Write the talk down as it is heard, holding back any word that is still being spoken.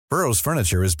Burrow's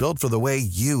furniture is built for the way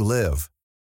you live.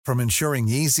 From ensuring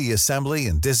easy assembly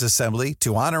and disassembly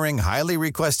to honoring highly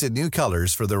requested new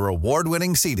colors for their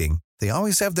award-winning seating, they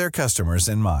always have their customers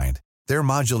in mind. Their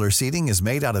modular seating is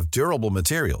made out of durable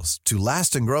materials to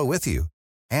last and grow with you.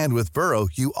 And with Burrow,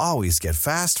 you always get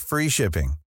fast, free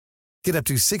shipping. Get up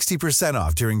to 60%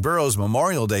 off during Burrow's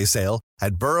Memorial Day sale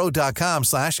at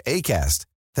burrow.com/ACAST.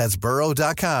 That's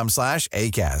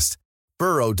burrow.com/ACAST.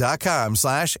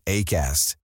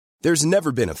 burrow.com/ACAST. There's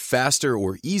never been a faster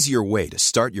or easier way to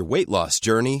start your weight loss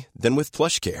journey than with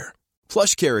PlushCare.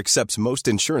 PlushCare accepts most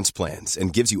insurance plans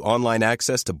and gives you online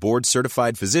access to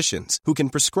board-certified physicians who can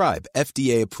prescribe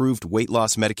FDA-approved weight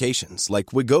loss medications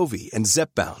like Wegovy and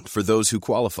Zepbound for those who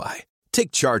qualify.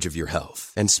 Take charge of your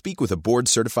health and speak with a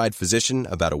board-certified physician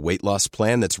about a weight loss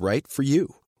plan that's right for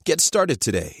you. Get started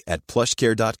today at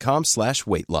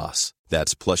plushcare.com/weight loss.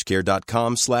 That's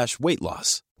plushcare.com/weight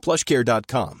loss.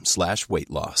 plushcare.com/weight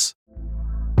loss.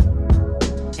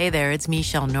 Hey there, it's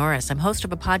Michelle Norris. I'm host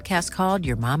of a podcast called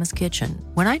Your Mama's Kitchen.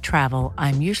 When I travel,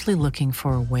 I'm usually looking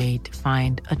for a way to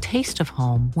find a taste of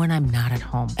home when I'm not at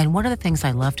home. And one of the things I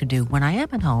love to do when I am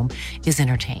at home is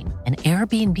entertain. And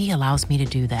Airbnb allows me to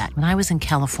do that. When I was in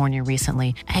California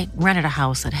recently, I rented a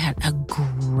house that had a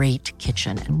great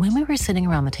kitchen. And when we were sitting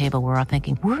around the table, we were all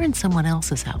thinking, we're in someone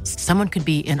else's house. Someone could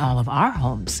be in all of our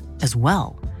homes as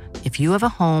well. If you have a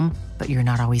home, but you're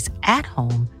not always at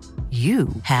home, you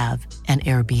have an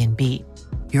Airbnb.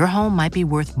 Your home might be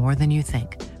worth more than you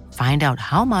think. Find out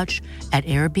how much at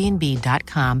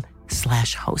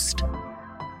airbnb.com/host.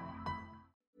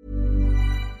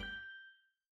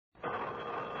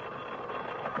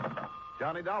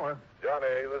 Johnny Dollar.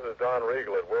 Johnny, this is Don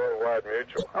Regal at Worldwide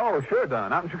Mutual. Oh, sure,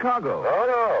 Don. Out in Chicago.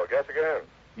 No, guess again.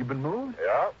 You've been moved?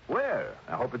 Yeah. Where?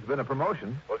 I hope it's been a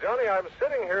promotion. Well, Johnny, I'm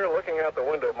sitting here looking out the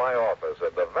window of my office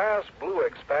at the vast blue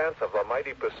expanse of the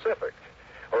mighty Pacific.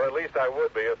 Or at least I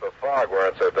would be if the fog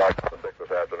weren't so dark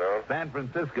this afternoon. San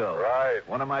Francisco. Right.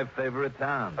 One of my favorite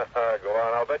towns. Go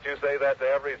on. I'll bet you say that to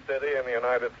every city in the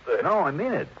United States. No, I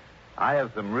mean it. I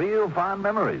have some real fond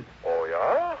memories. Oh,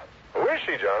 yeah? Who is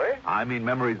she, Johnny? I mean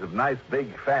memories of nice,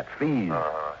 big, fat fees.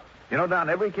 You know, Don,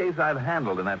 every case I've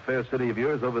handled in that fair city of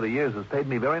yours over the years has paid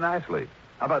me very nicely.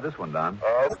 How about this one, Don?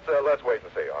 Let's wait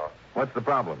and see, huh? What's the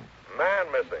problem?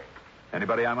 Man missing.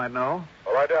 Anybody I might know?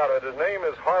 Well, I doubt it. His name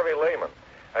is Harvey Lehman.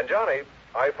 And, Johnny,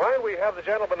 I find we have the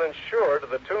gentleman insured to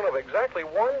the tune of exactly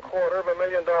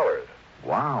 $250,000.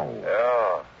 Wow.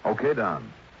 Yeah. Okay,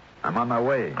 Don. I'm on my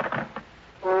way.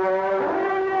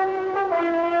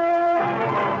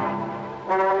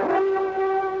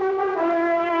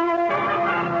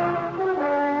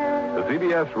 The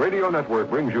CBS Radio Network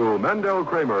brings you Mandel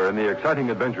Kramer and the exciting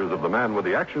adventures of the man with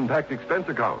the action-packed expense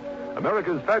account.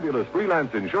 America's fabulous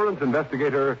freelance insurance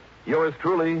investigator, yours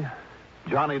truly,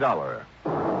 Johnny Dollar.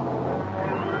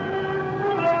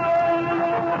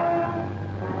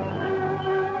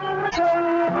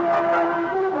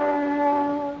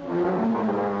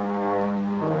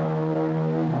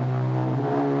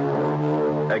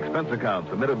 Expense account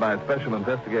submitted by Special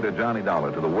Investigator Johnny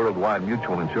Dollar to the Worldwide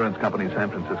Mutual Insurance Company San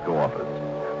Francisco office.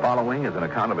 Following is an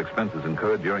account of expenses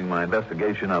incurred during my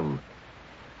investigation of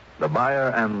the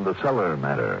buyer and the seller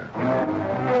matter.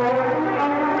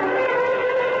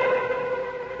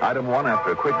 Item 1,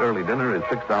 after a quick early dinner, is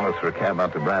 $6 for a cab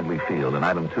out to Bradley Field, and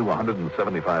item 2,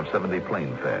 $175.70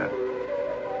 plane fare.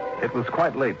 It was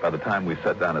quite late by the time we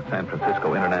set down at San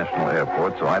Francisco International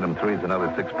Airport, so item 3 is another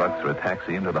 $6 for a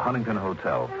taxi into the Huntington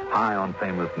Hotel, high on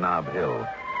famous Nob Hill,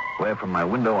 where from my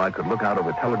window I could look out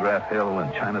over Telegraph Hill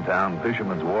and Chinatown,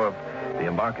 Fisherman's Wharf, the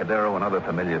Embarcadero, and other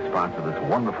familiar spots of this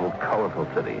wonderful, colorful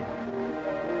city.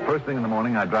 First thing in the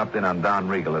morning, I dropped in on Don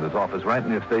Regal at his office right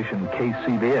near station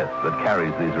KCBS that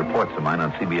carries these reports of mine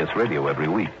on CBS Radio every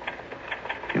week.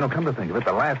 You know, come to think of it,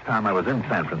 the last time I was in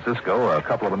San Francisco, a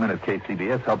couple of them in at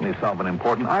KCBS helped me solve an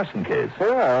important arson case. Yeah,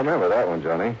 I remember that one,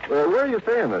 Johnny. Where are you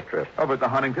staying this trip? Over at the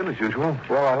Huntington, as usual.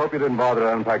 Well, I hope you didn't bother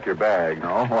to unpack your bag.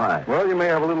 No, why? Well, you may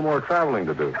have a little more traveling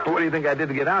to do. What do you think I did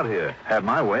to get out here? Had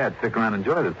my way, I'd stick around and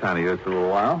enjoy this town of yours for a little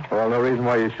while. Well, no reason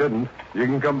why you shouldn't. You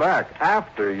can come back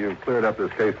after you've cleared up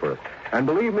this case for us. And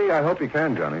believe me, I hope you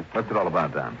can, Johnny. What's it all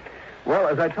about, Don? Well,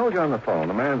 as I told you on the phone,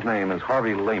 the man's name is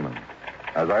Harvey Lehman.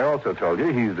 As I also told you,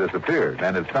 he's disappeared.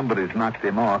 And if somebody's knocked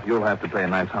him off, you'll have to pay a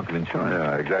nice hunk of insurance.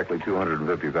 Yeah, exactly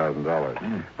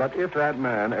 $250,000. But if that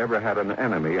man ever had an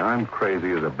enemy, I'm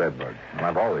crazy as a bedbug. Well,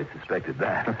 I've always suspected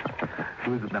that.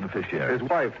 Who's the beneficiary? His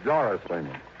wife, Doris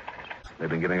Lehman. They've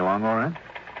been getting along all right?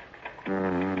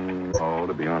 Oh,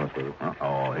 to be honest with you.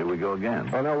 Uh-oh, here we go again.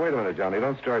 Oh, now, wait a minute, Johnny.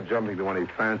 Don't start jumping to any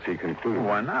fancy conclusions.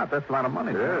 Why not? That's a lot of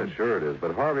money. Yeah, Tom. sure it is.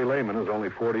 But Harvey Lehman is only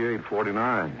 48,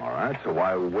 49. All right, so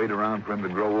why wait around for him to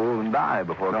grow old and die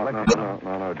before collecting?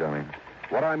 No, Johnny.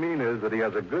 What I mean is that he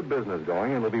has a good business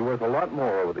going, and it'll be worth a lot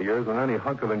more over the years than any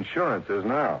hunk of insurance is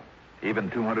now.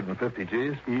 Even 250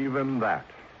 G's? Even that.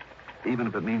 Even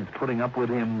if it means putting up with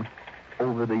him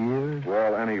over the years?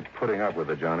 Well, any putting up with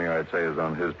it, Johnny, I'd say is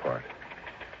on his part.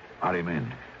 How do you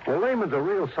mean? Well, Lehman's a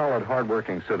real solid,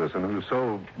 hard-working citizen who's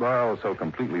so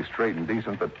completely straight and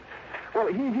decent that, well,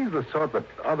 he's the sort that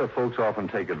other folks often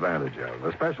take advantage of,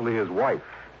 especially his wife.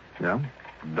 Yeah?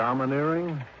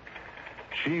 Domineering.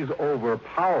 She's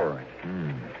overpowering.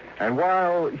 And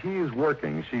while he's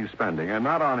working, she's spending, and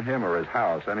not on him or his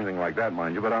house, anything like that,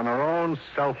 mind you, but on her own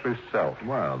selfish self.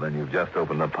 Well, then you've just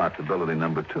opened up possibility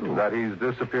number 2. That he's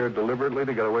disappeared deliberately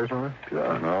to get away from her?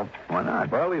 Sure. No. Why not?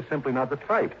 Well, he's simply not the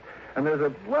type. And there's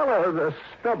a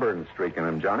stubborn streak in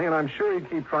him, Johnny, and I'm sure he'd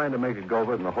keep trying to make a go of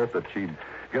it in the hope that she'd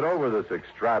get over this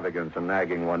extravagance and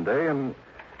nagging one day, and...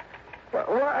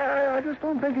 Well, I just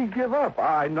don't think he'd give up.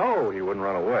 I know he wouldn't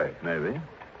run away. Maybe.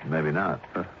 Maybe not.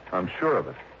 I'm sure of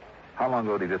it. How long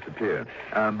ago did he disappear?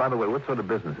 By the way, what sort of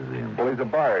business is he in? Well, he's a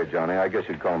buyer, Johnny. I guess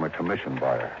you'd call him a commission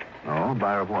buyer. Oh,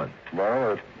 buyer of what?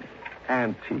 Well,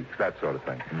 antiques, that sort of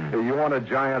thing. You want a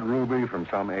giant ruby from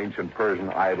some ancient Persian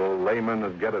idol, Lehman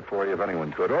would get it for you if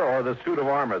anyone could. Or the suit of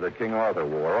armor that King Arthur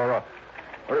wore.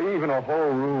 Or even a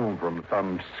whole room from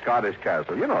some Scottish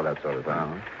castle. You know, that sort of thing.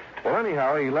 Uh-huh. Well,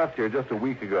 anyhow, he left here just a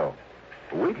week ago.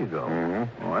 A week ago?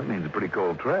 Mm-hmm. Well, that means a pretty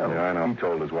cold trail. Yeah, I know. He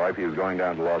told his wife he was going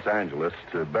down to Los Angeles,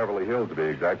 to Beverly Hills to be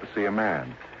exact, to see a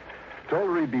man. Told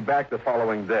her he'd be back the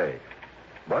following day.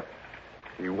 But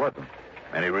he wasn't.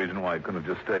 Any reason why he couldn't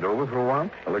have just stayed over for a while?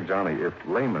 Well, look, Johnny, if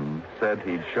Lehman said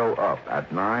he'd show up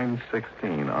at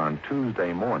 9:16 on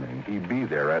Tuesday morning, he'd be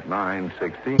there at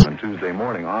 9:16 on Tuesday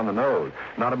morning on the nose.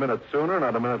 Not a minute sooner,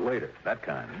 not a minute later. That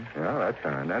kind. Yeah, that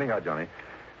kind. Anyhow, Johnny,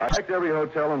 I checked every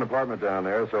hotel and apartment down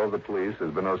there, so have the police.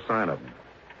 There's been no sign of him.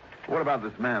 What about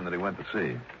this man that he went to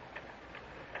see?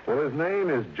 Well, his name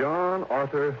is John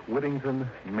Arthur Whittington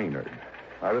Maynard.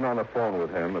 I've been on the phone with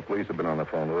him. The police have been on the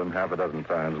phone with him half a dozen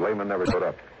times. Lehman never showed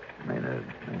up. Maynard.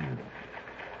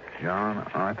 John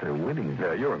Arthur Whittington.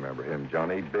 Yeah, you remember him,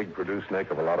 Johnny. Big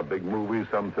producer-nick of a lot of big movies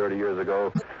some 30 years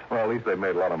ago. Well, at least they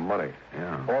made a lot of money.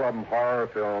 Yeah. All of them horror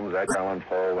films, Edgar Allan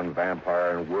Poe and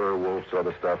vampire and werewolf sort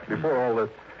of stuff, before all this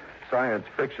science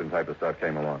fiction type of stuff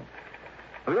came along.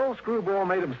 The old screwball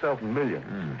made himself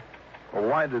millions. Well,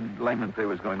 why did Lehman say he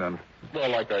was going down? Well,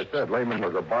 like I said, Lehman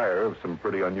was a buyer of some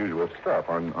pretty unusual stuff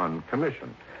on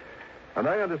commission. And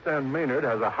I understand Maynard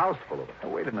has a house full of it. Oh,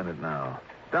 wait a minute now.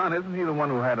 Don, isn't he the one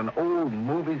who had an old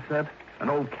movie set, an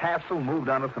old castle moved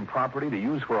onto some property to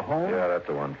use for a home? Yeah, that's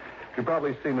the one. You've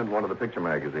probably seen it in one of the picture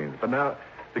magazines. But now,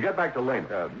 to get back to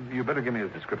Lehman. You better give me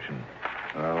his description.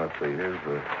 Let's see. Here's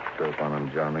the scope on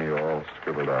him, Johnny, all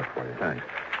scribbled out for you. Thanks.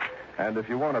 And if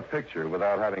you want a picture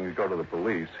without having to go to the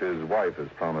police, his wife has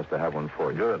promised to have one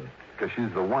for you. Good. Because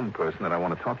she's the one person that I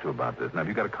want to talk to about this. Now, have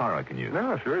you got a car I can use?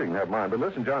 No, sure, you can have mine. But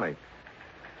listen, Johnny,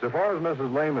 so far as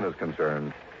Mrs. Lehman is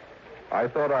concerned, I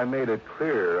thought I made it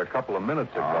clear a couple of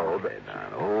minutes ago. Okay,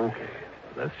 Don. Okay.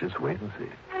 Let's just wait and see.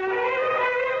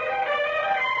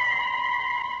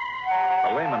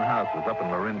 The Lehman house was up in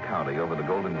Marin County over the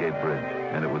Golden Gate Bridge,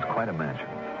 and it was quite a mansion.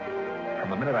 From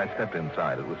the minute I stepped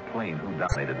inside, it was plain who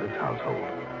dominated this household.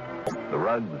 The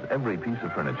rugs, every piece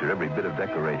of furniture, every bit of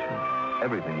decoration,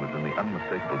 everything was in the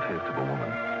unmistakable taste of a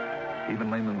woman. Even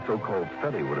Lehman's so-called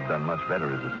study would have done much better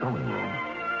as a sewing room.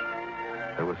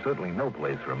 There was certainly no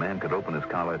place where a man could open his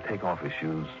collar, take off his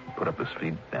shoes, put up his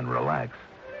feet, and relax.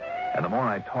 And the more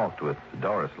I talked with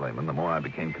Doris Lehman, the more I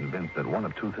became convinced that one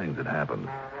of two things had happened.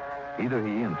 Either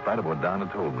he, in spite of what Don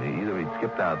had told me, either he'd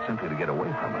skipped out simply to get away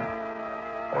from her,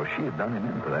 or she had done him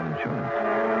in for that insurance.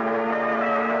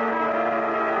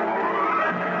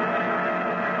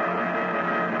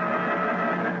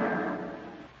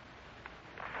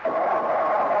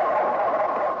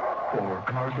 For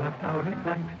cars left out at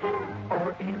night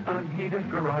or in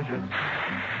unheated garages,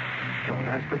 don't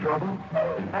ask for trouble,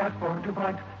 ask for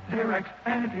Dupont Xerox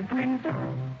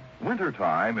antifreeze.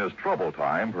 Wintertime is trouble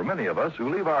time for many of us who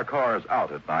leave our cars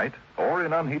out at night or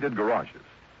in unheated garages.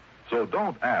 So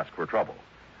don't ask for trouble.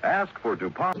 Ask for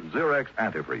DuPont Xerox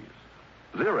Antifreeze.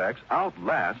 Xerox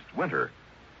outlasts winter.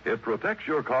 It protects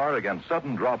your car against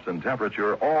sudden drops in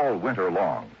temperature all winter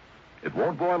long. It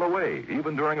won't boil away,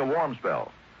 even during a warm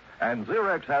spell. And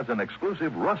Xerox has an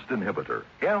exclusive rust inhibitor,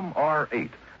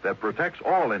 MR8, that protects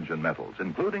all engine metals,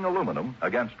 including aluminum,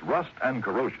 against rust and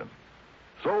corrosion.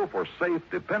 So, for safe,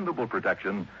 dependable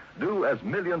protection, do as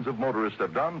millions of motorists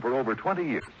have done for over 20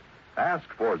 years. Ask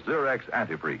for Xerox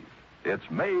Antifreeze. It's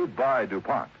made by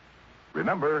DuPont.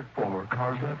 Remember, For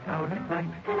cars left out at night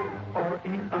or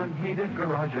in unheated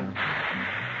garages.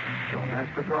 Don't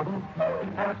ask for trouble.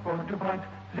 Ask for DuPont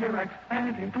Xerox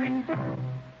Antifreeze.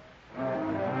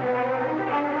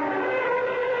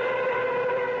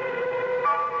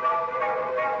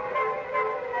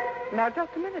 Now,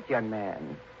 just a minute, young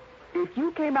man. If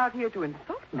you came out here to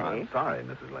insult me... I'm sorry,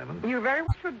 Mrs. Lehman. You very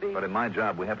much should be. But in my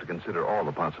job, we have to consider all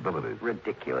the possibilities.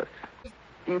 Ridiculous.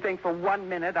 Do you think for 1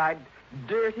 minute I'd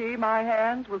dirty my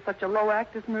hands with such a low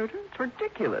act as murder? It's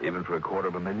ridiculous. Even for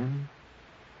 $250,000?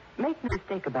 Make no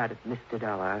mistake about it, Mr.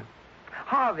 Dollar.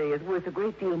 Harvey is worth a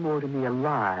great deal more to me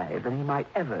alive than he might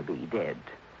ever be dead.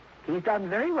 He's done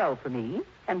very well for me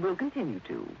and will continue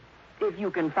to. If you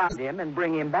can find him and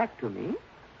bring him back to me...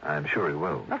 I'm sure he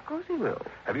will. Of course he will.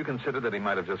 Have you considered that he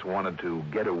might have just wanted to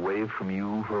get away from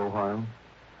you for a while?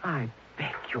 I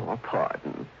beg your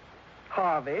pardon.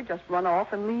 Harvey just run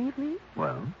off and leave me?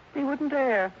 Well? He wouldn't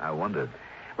dare. I wondered.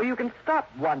 Well, you can stop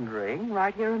wondering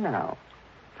right here and now.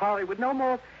 Harvey would no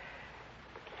more...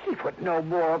 He would no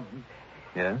more...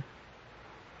 Yes?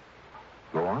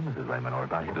 Go on, Mrs. Lehman, or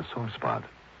if I hit a sore spot.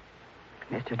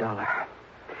 Mr. Dollar,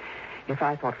 if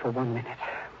I thought for 1 minute,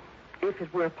 if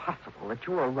it were possible that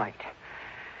you were right...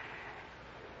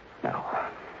 No,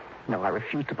 I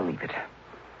refuse to believe it.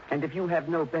 And if you have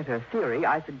no better theory,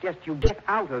 I suggest you get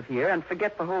out of here and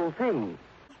forget the whole thing.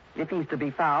 If he's to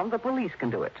be found, the police can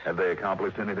do it. Have they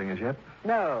accomplished anything as yet?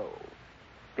 No.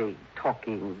 Big,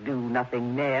 talking,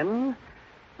 do-nothing men.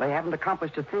 They haven't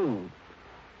accomplished a thing.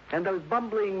 And those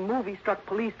bumbling, movie-struck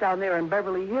police down there in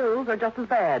Beverly Hills are just as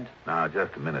bad. Now,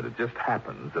 just a minute. It just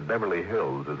happens that Beverly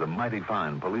Hills is a mighty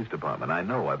fine police department. I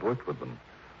know. I've worked with them.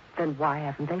 Then why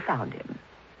haven't they found him?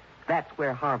 That's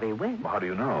where Harvey went. Well, how do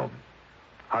you know?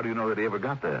 How do you know that he ever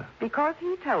got there? Because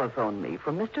he telephoned me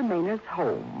from Mr. Maynard's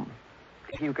home.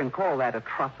 If you can call that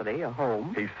atrocity a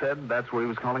home. He said that's where he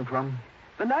was calling from?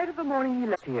 The night of the morning he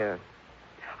left here.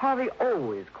 Harvey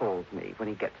always calls me when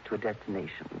he gets to a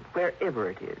destination, wherever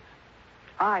it is.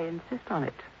 I insist on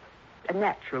it. And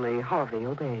naturally, Harvey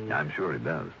obeys. I'm sure he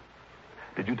does.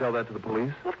 Did you tell that to the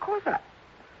police? Of course I...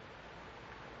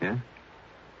 Yeah?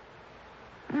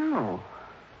 No,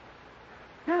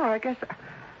 I guess...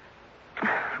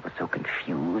 I was so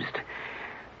confused.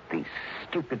 These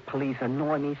stupid police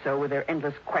annoy me so with their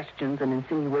endless questions and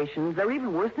insinuations. They're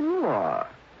even worse than you are.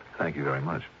 Thank you very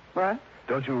much. What?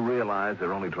 Don't you realize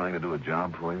they're only trying to do a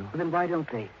job for you? Then why don't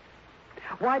they?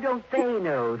 Why don't they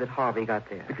know that Harvey got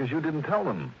there? Because you didn't tell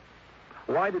them.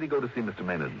 Why did he go to see Mr.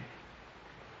 Maynard?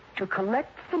 To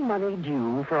collect the money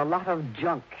due for a lot of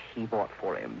junk he bought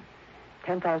for him.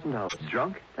 $10,000.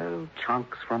 Junk? Oh,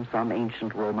 chunks from some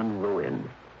ancient Roman ruin.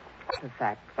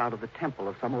 Artifacts out of the temple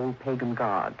of some old pagan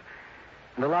god.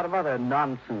 And a lot of other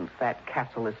nonsense that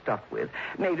castle is stuffed with.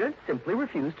 Maynard simply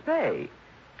refused to pay.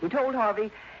 He told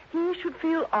Harvey he should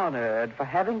feel honored for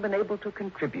having been able to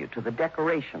contribute to the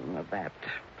decoration of that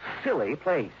silly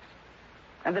place.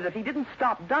 And that if he didn't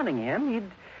stop dunning him,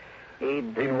 he'd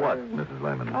He'd what, Mrs.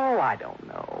 Lehman? Oh, I don't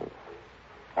know.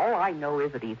 All I know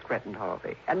is that he threatened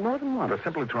Harvey. And more than once. For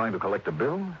simply trying to collect a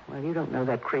bill? Well, you don't know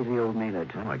that crazy old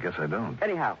Maynard. Well, I guess I don't.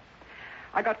 Anyhow,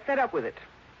 I got fed up with it.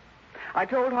 I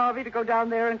told Harvey to go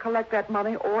down there and collect that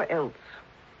money or else.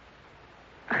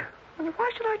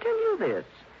 Why should I tell you this?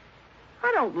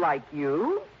 I don't like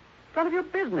you. It's none of your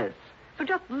business. So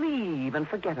just leave and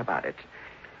forget about it.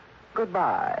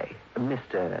 Goodbye,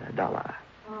 Mr. Dollar.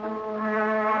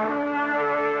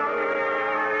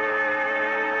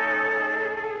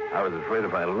 I was afraid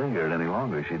if I lingered any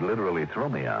longer, she'd literally throw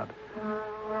me out. So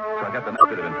I got the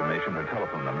bit of information, her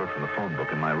telephone number, from the phone book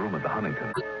in my room at the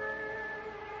Huntington.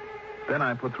 Then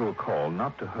I put through a call,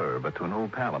 not to her, but to an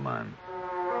old pal of mine.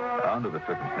 Under the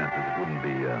circumstances, it wouldn't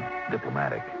be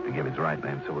diplomatic to give his right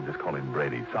name, so we'll just call him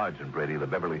Brady. Sergeant Brady, the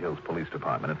Beverly Hills Police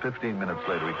Department. And 15 minutes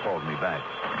later, he called me back.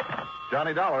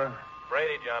 Johnny Dollar.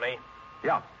 Brady, Johnny.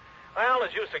 Yeah. Well,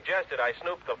 as you suggested, I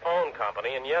snooped the phone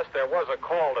company, and yes, there was a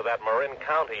call to that Marin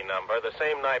County number the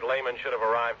same night Lehman should have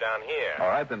arrived down here. All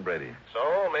right, then, Brady.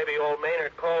 So maybe old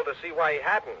Maynard called to see why he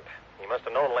hadn't. He must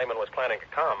have known Lehman was planning to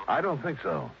come. I don't think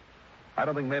so. I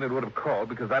don't think Maynard would have called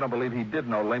because I don't believe he did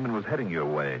know Lehman was heading your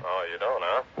way. Oh, you don't,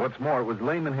 huh? What's more, it was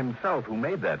Lehman himself who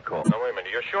made that call. No, wait a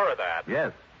minute. You're sure of that?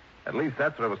 Yes. At least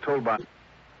that's what I was told by...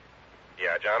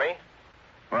 Yeah, Johnny?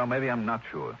 Well, maybe I'm not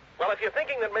sure. Well, if you're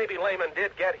thinking that maybe Lehman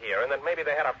did get here and that maybe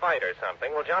they had a fight or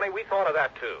something, well, Johnny, we thought of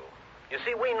that, too. You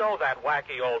see, we know that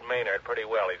wacky old Maynard pretty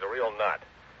well. He's a real nut.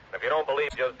 If you don't believe,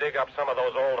 just dig up some of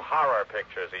those old horror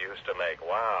pictures he used to make.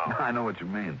 Wow. I know what you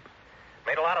mean.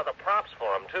 Made a lot of the props for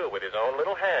him, too, with his own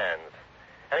little hands.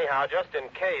 Anyhow, just in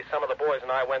case, some of the boys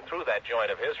and I went through that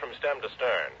joint of his from stem to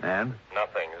stern. And?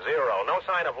 Nothing. Zero. No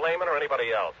sign of Lehman or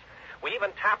anybody else. We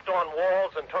even tapped on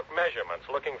walls and took measurements,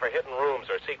 looking for hidden rooms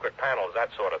or secret panels,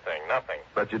 that sort of thing. Nothing.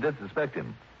 But you did suspect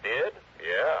him. Did?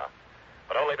 Yeah.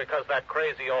 But only because that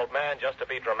crazy old man, just to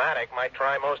be dramatic, might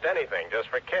try most anything, just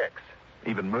for kicks.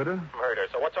 Even murder? Murder.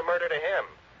 So what's a murder to him?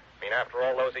 I mean, after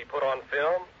all those he put on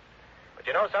film? But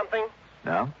you know something?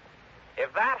 No?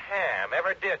 If that ham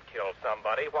ever did kill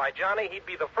somebody, why, Johnny, he'd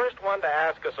be the first one to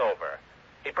ask us over.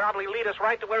 He'd probably lead us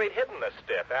right to where he'd hidden the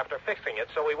stiff after fixing it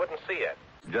so we wouldn't see it.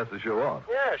 Just to show off?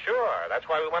 Yeah, sure. That's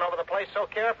why we went over the place so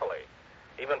carefully.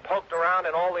 Even poked around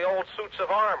in all the old suits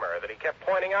of armor that he kept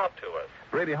pointing out to us.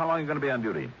 Brady, how long are you going to be on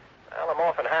duty? Well, I'm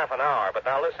off in half an hour, but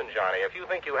now listen, Johnny, if you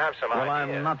think you have some Well,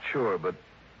 ideas... I'm not sure, but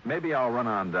maybe I'll run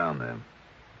on down there.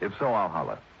 If so, I'll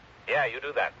holler. Yeah, you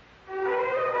do that.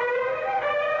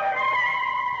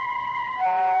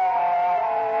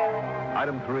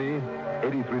 Item 3,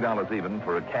 $83 even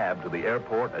for a cab to the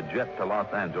airport, a jet to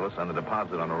Los Angeles, and a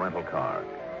deposit on a rental car.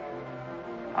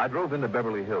 I drove into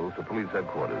Beverly Hills to police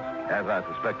headquarters. As I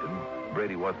suspected,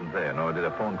 Brady wasn't there, nor did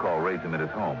a phone call raise him at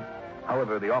his home.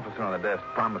 However, the officer on the desk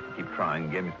promised to keep trying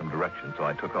and gave me some direction, so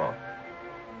I took off.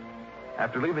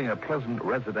 After leaving a pleasant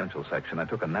residential section, I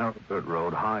took a narrow dirt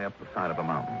road high up the side of a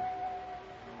mountain.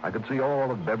 I could see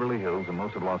all of Beverly Hills and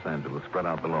most of Los Angeles spread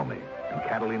out below me, and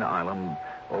Catalina Island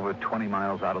over 20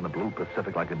 miles out in the blue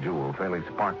Pacific like a jewel, fairly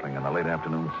sparkling in the late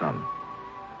afternoon sun.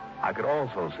 I could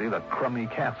also see the crummy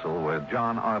castle where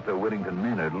John Arthur Whittington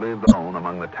Maynard lived alone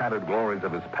among the tattered glories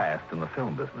of his past in the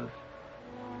film business.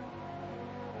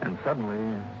 And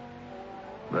suddenly,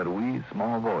 that wee,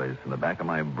 small voice in the back of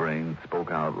my brain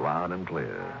spoke out loud and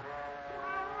clear.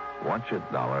 Watch it,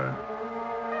 Dollar.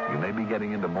 You may be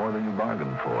getting into more than you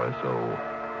bargained for,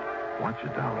 so watch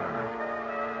it,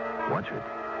 Dollar. Watch it.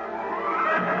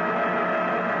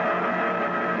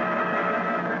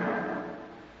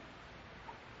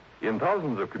 In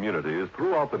thousands of communities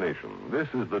throughout the nation, this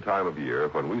is the time of year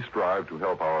when we strive to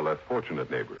help our less fortunate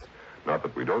neighbors. Not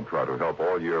that we don't try to help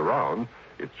all year round.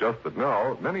 It's just that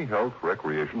now many health,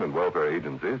 recreation, and welfare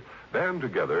agencies band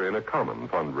together in a common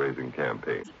fundraising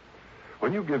campaign.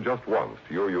 When you give just once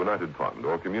to your United Fund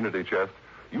or community chest,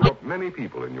 you help many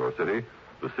people in your city,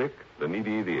 the sick, the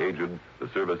needy, the aged, the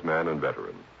serviceman, and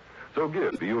veteran. So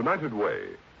give the United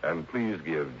Way, and please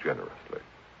give generously.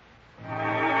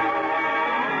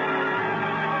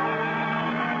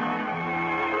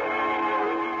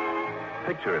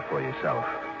 Picture it for yourself.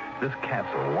 This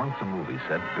castle, once a movie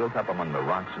set, built up among the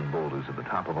rocks and boulders at the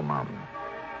top of a mountain.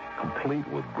 Complete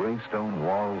with gray stone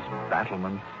walls,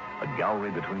 battlements, a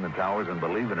gallery between the towers, and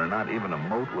believe it or not, even a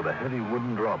moat with a heavy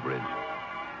wooden drawbridge.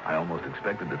 I almost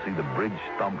expected to see the bridge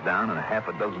thumped down and a half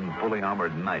a dozen fully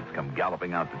armored knights come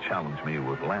galloping out to challenge me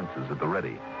with lances at the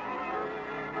ready.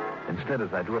 Instead,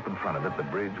 as I drew up in front of it, the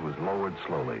bridge was lowered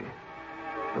slowly.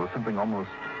 There was something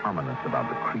almost ominous about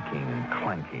the creaking and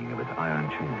clanking of its iron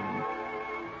chains.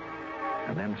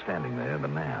 And then standing there, the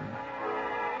man.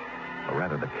 Or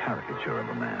rather, the caricature of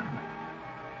a man.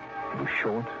 He was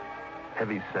short,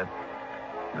 heavy-set,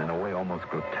 and in a way almost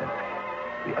grotesque.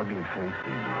 The ugly face,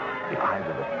 the eyes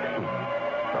of a pig,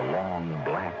 the long,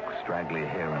 black, straggly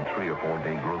hair and 3 or 4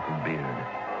 day growth of beard,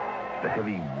 the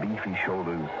heavy, beefy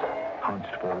shoulders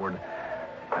hunched forward.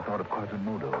 I thought of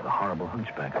Quasimodo, the horrible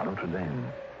hunchback of Notre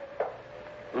Dame.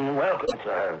 Welcome,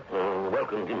 sir.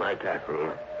 Welcome to my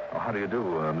castle. Oh, how do you do,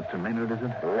 Mr. Maynard, is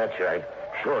it? That's right.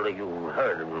 Surely you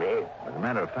heard of me. As a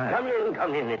matter of fact...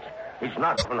 Come in. It's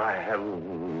not when I have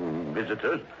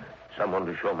visitors. Someone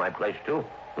to show my place to.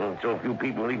 So few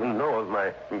people even know of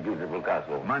my beautiful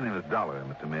castle. My name is Dollar,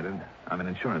 Mr. Maynard. I'm an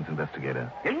insurance investigator.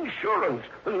 Insurance?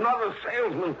 Not a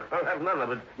salesman. I'll have none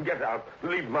of it. Get out.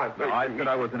 Leave my place. No, I said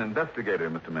I was an investigator,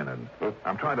 Mr. Maynard.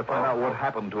 I'm trying to find out what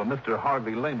happened to a Mr.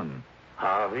 Harvey Lehman.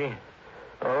 Harvey?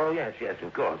 Oh, yes,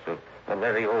 of course. A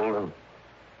very old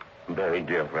and very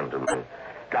dear friend of mine.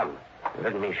 Come,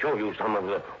 let me show you some of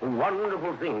the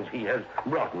wonderful things he has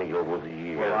brought me over the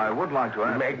years. Well, I would like to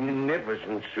ask...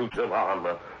 Magnificent suits of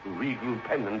armor, regal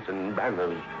pennants and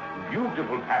banners,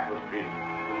 beautiful tapestries.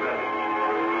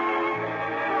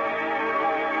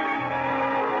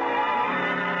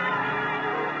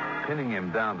 Pinning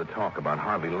him down to talk about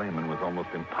Harvey Lehman was almost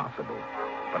impossible.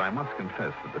 But I must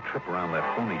confess that the trip around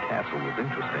that phony castle was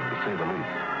interesting, to say the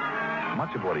least.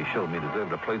 Much of what he showed me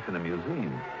deserved a place in a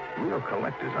museum, real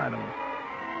collector's items.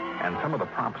 And some of the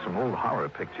props from old horror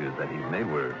pictures that he's made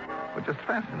were just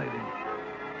fascinating.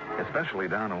 Especially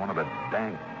down in one of the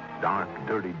dank, Dark,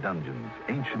 dirty dungeons,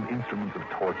 ancient instruments of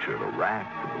torture, the rack,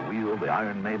 the wheel, the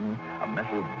Iron Maiden, a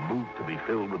metal boot to be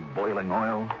filled with boiling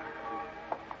oil.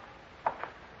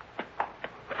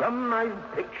 From my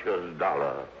pictures,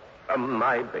 Dollar. From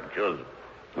my pictures.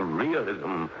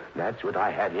 Realism, that's what I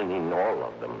had in all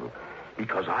of them.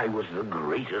 Because I was the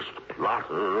greatest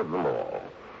plotter of them all.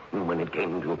 When it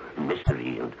came to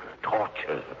mystery and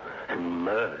torture and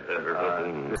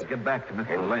murder. Let's get back to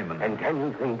Mr. Lehman. And can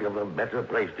you think of a better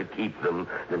place to keep them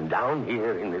than down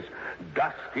here in this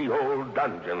dusty old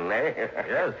dungeon, eh?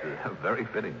 Yes, very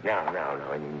fitting.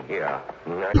 Now, in here.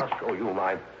 I'll show you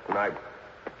my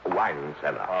wine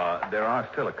cellar. There are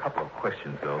still a couple of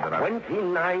questions, though, that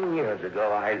 29 years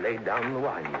ago, I laid down the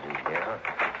wines in here.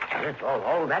 Yes,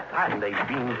 all that time they've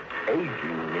been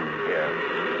aging in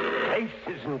here.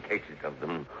 Cases and cases of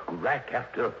them, rack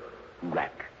after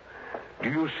rack. Do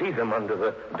you see them under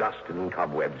the dust and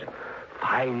cobwebs?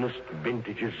 Finest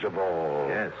vintages of all.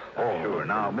 Yes, sure.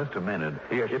 Now, Mr. Maynard.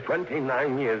 Yes,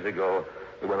 29 years ago,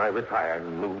 when I retired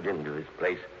and moved into this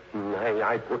place,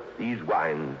 I put these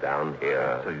wines down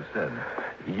here. So you said.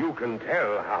 You can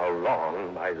tell how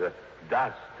long by the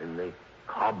dust and the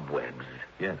cobwebs.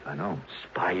 Yes, I know.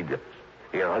 Spiders.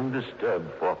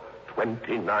 Undisturbed for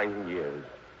 29 years.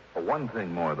 One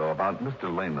thing more, though, about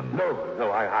Mr. Lehman.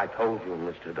 No, I told you,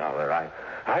 Mr. Dollar.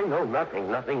 I know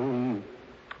nothing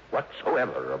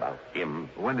whatsoever about him.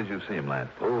 When did you see him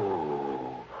last?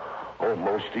 Oh,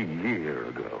 almost a year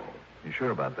ago. You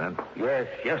sure about that? Yes,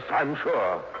 I'm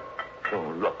sure.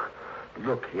 Oh,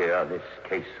 look here, this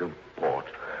case of port.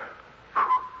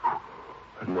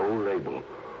 No label.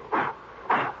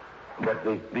 But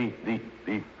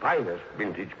the finest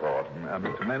vintage port.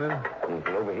 Mr. Maynard?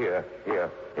 Over here.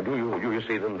 And do you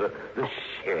see them? The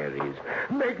sherries.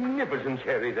 Magnificent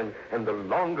sherries. And the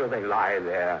longer they lie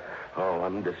there,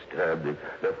 undisturbed,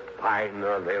 the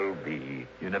finer they'll be.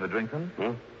 You never drink them?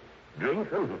 Drink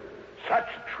them? Such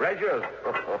treasures.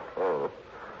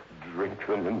 Drink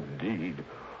them indeed.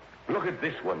 Look at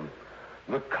this one.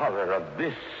 The color of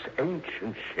this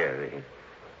ancient sherry.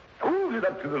 Hold it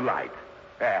up to the light.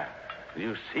 There.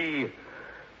 You see?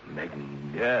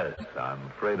 Yes, I'm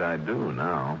afraid I do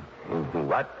now.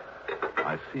 What?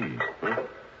 I see.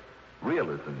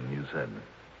 Realism, you said.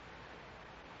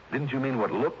 Didn't you mean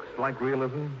what looks like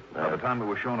realism? By the time it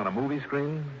was shown on a movie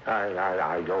screen?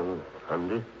 I don't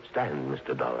understand,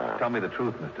 Mr. Dollar. Tell me the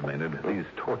truth, Mr. Maynard. These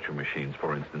torture machines,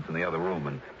 for instance, in the other room,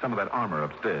 and some of that armor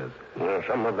upstairs. Well,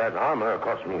 some of that armor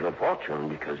cost me a fortune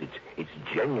because it's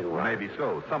genuine. Maybe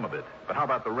so, some of it. But how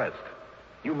about the rest?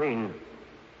 You mean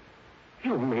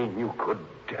you could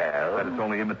tell? That it's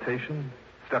only imitation?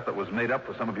 Stuff that was made up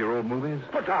for some of your old movies?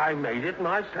 But I made it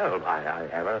myself. I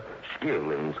have a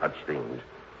skill in such things.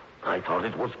 I thought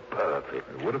it was perfect.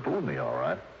 It would have fooled me, all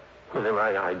right. Well, then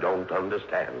I don't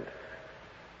understand.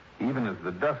 Even as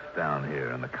the dust down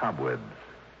here and the cobwebs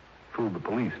fooled the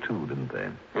police, too, didn't they?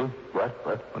 What?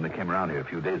 When they came around here a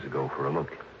few days ago for a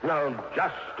look. Now,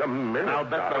 just a minute. I'll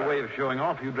bet by way of showing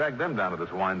off, you dragged them down to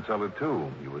this wine cellar,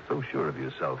 too. You were so sure of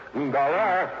yourself.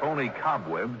 Dollar. Phony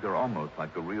cobwebs are almost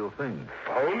like the real thing.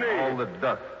 Phony? All the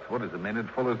dust. What is it, Maynard?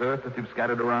 Fuller's earth that you've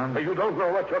scattered around? You don't know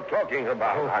what you're talking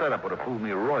about. The whole setup would have fooled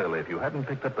me royally if you hadn't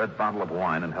picked up that bottle of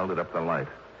wine and held it up to the light.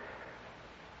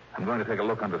 I'm going to take a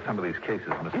look under some of these cases,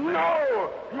 Mr. Maynard. No!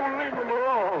 You leave them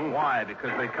alone. Why?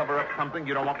 Because they cover up something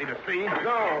you don't want me to see?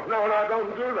 No,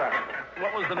 don't do that.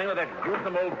 What was the name of that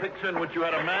gruesome old picture in which you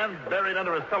had a man buried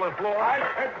under a cellar floor? I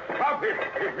said stop it.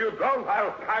 If you don't,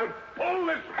 I'll pull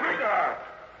this trigger.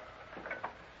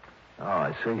 Oh,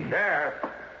 I see.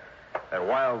 There. That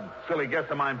wild, silly guess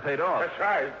of mine paid off. That's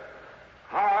right.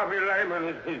 Harvey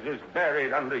Lehman is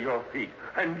buried under your feet,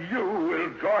 and you will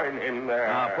join him there.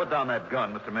 Now, put down that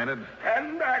gun, Mr. Maynard.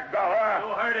 Stand back, Dollar.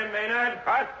 You heard him, Maynard.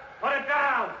 What? Put it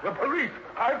down. The police.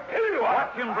 I'll kill you.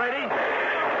 Watch him, Brady.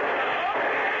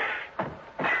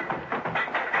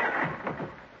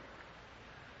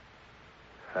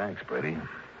 Thanks, Brady.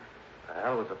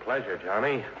 Well, it was a pleasure,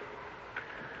 Johnny.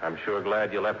 I'm sure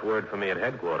glad you left word for me at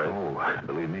headquarters. Oh,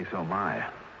 believe me, so am I.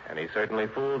 And he certainly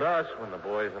fooled us when the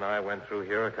boys and I went through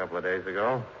here a couple of days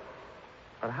ago.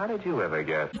 But how did you ever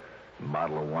guess? A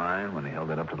bottle of wine when he held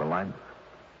it up to the light.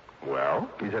 Well?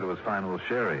 He said it was fine old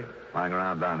sherry, lying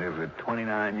around down here for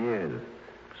 29 years.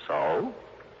 So?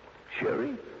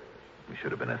 Sherry? There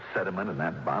should have been a sediment in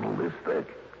that bottle this thick.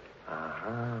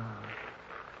 Uh-huh.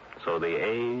 So the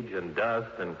age and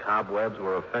dust and cobwebs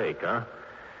were a fake, huh?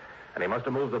 And he must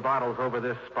have moved the bottles over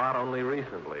this spot only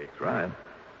recently. That's right.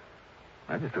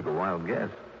 I just took a wild guess.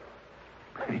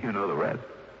 You know the rest.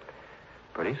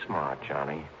 Pretty smart,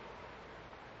 Johnny.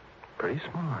 Pretty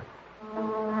smart.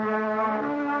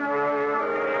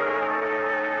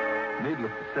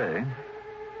 Needless to say,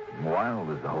 wild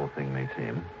as the whole thing may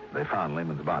seem, they found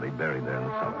Lehman's body buried there in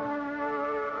the cellar.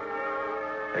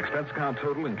 Expense account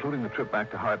total, including the trip back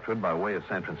to Hartford by way of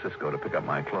San Francisco to pick up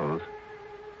my clothes,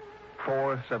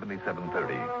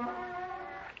 $477.30.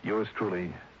 Yours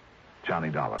truly, Johnny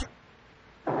Dollar.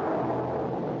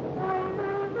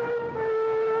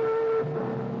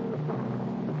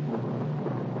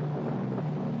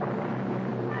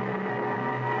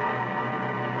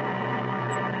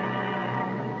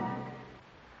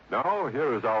 Now,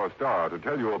 here is our star to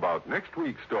tell you about next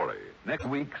week's story. Next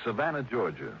week, Savannah,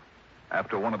 Georgia,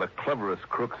 after one of the cleverest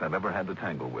crooks I've ever had to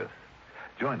tangle with.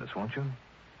 Join us, won't you?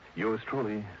 Yours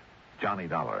truly, Johnny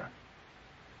Dollar.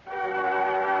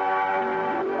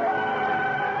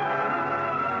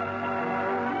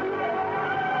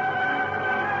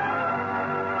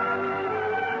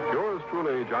 Yours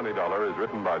truly, Johnny Dollar is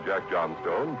written by Jack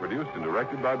Johnstone, produced and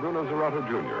directed by Bruno Zerato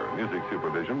Jr., music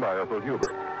supervision by Ethel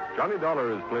Huber. Johnny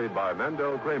Dollar is played by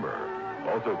Mandel Kramer.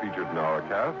 Also featured in our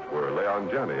cast were Leon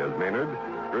Janney as Maynard,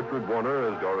 Gertrude Warner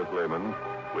as Doris Lehman,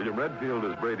 William Redfield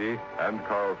as Brady, and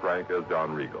Carl Frank as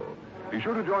Don Regal. Be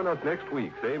sure to join us next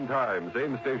week, same time,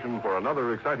 same station, for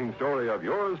another exciting story of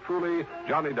yours truly,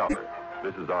 Johnny Dollar.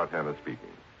 This is Art Hanna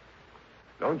speaking.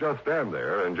 Don't just stand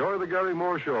there. Enjoy the Gary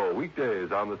Moore Show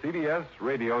weekdays on the CBS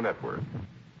Radio Network.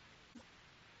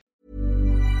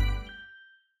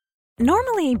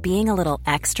 Normally, being a little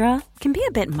extra can be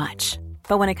a bit much.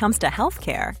 But when it comes to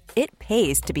healthcare, it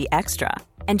pays to be extra.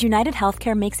 And United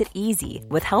Healthcare makes it easy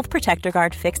with Health Protector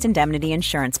Guard fixed indemnity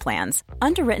insurance plans.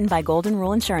 Underwritten by Golden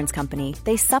Rule Insurance Company,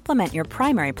 they supplement your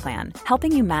primary plan,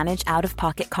 helping you manage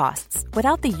out-of-pocket costs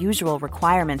without the usual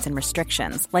requirements and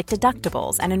restrictions like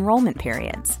deductibles and enrollment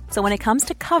periods. So when it comes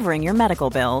to covering your medical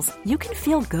bills, you can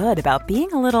feel good about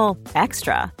being a little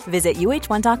extra. Visit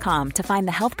UH1.com to find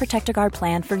the Health Protector Guard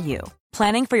plan for you.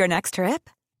 Planning for your next trip?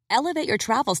 Elevate your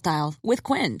travel style with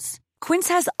Quince. Quince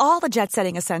has all the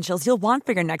jet-setting essentials you'll want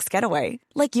for your next getaway,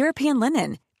 like European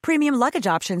linen, premium luggage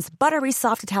options, buttery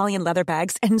soft Italian leather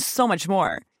bags, and so much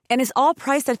more. And is all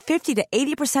priced at 50 to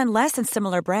 80% less than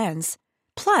similar brands.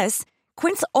 Plus,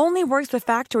 Quince only works with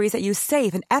factories that use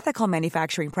safe and ethical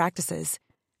manufacturing practices.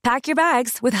 Pack your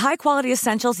bags with high-quality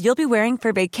essentials you'll be wearing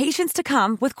for vacations to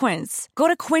come with Quince. Go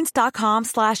to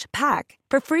quince.com/pack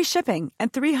for free shipping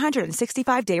and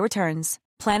 365-day returns.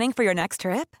 Planning for your next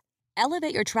trip?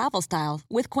 Elevate your travel style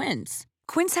with Quince.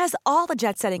 Quince has all the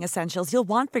jet-setting essentials you'll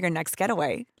want for your next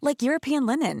getaway, like European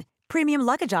linen, premium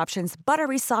luggage options,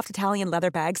 buttery soft Italian leather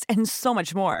bags, and so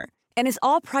much more. And is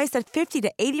all priced at 50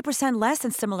 to 80% less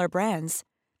than similar brands.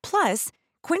 Plus,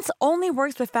 Quince only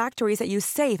works with factories that use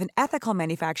safe and ethical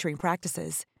manufacturing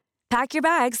practices. Pack your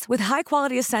bags with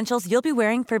high-quality essentials you'll be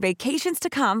wearing for vacations to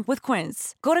come with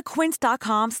Quince. Go to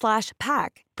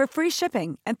quince.com/pack for free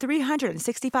shipping and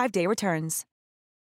 365-day returns.